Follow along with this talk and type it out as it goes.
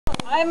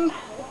I'm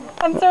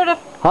sort of...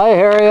 Hi,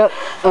 Harriet.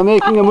 I'm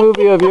making a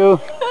movie of you.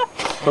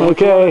 So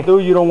okay.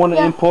 You don't want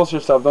to impulse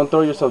yourself. Don't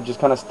throw yourself. Just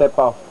kind of step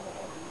out.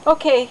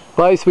 Okay.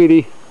 Bye,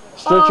 sweetie.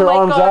 Stretch your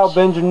arms out.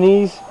 Bend your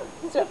knees.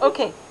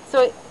 Okay.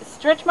 So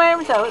stretch my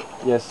arms out.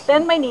 Yes.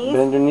 Bend my knees.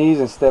 Bend your knees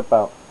and step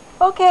out.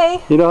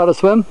 Okay. You know how to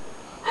swim?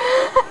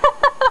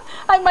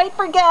 I might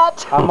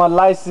forget. I'm a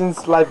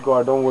licensed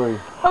lifeguard. Don't worry.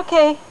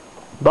 Okay.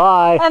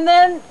 Bye. And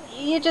then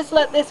you just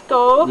let this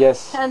go.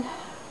 Yes. And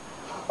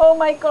oh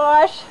my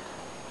gosh.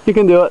 You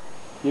can do it.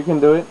 You can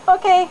do it.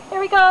 Okay, here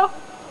we go.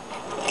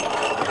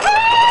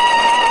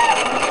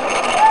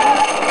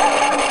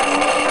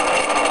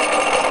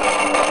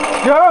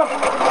 Jump!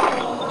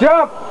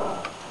 Jump!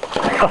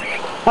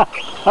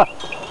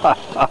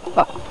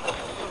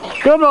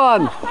 Good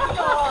one.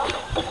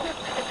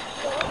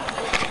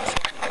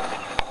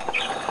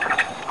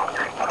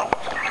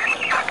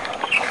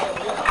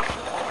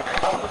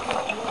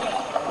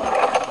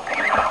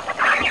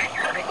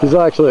 He's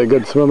actually a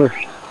good swimmer.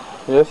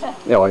 Yes?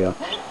 Oh, yeah.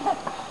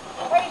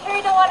 Are you sure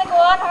you don't want to go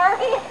on,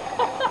 Harvey?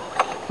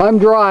 I'm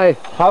dry.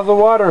 How's the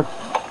water?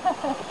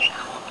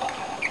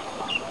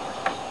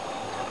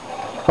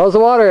 How's the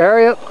water,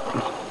 Harriet?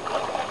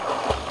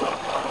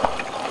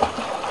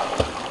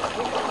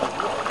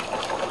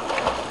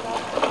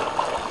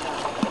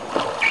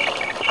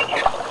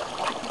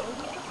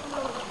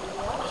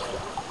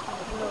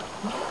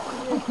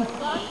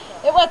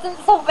 It wasn't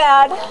so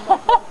bad.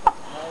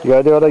 You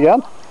gotta do it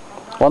again?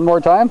 One more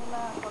time?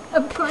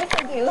 Of course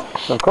I do.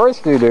 Of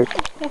course you do.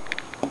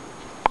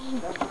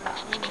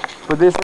 Put this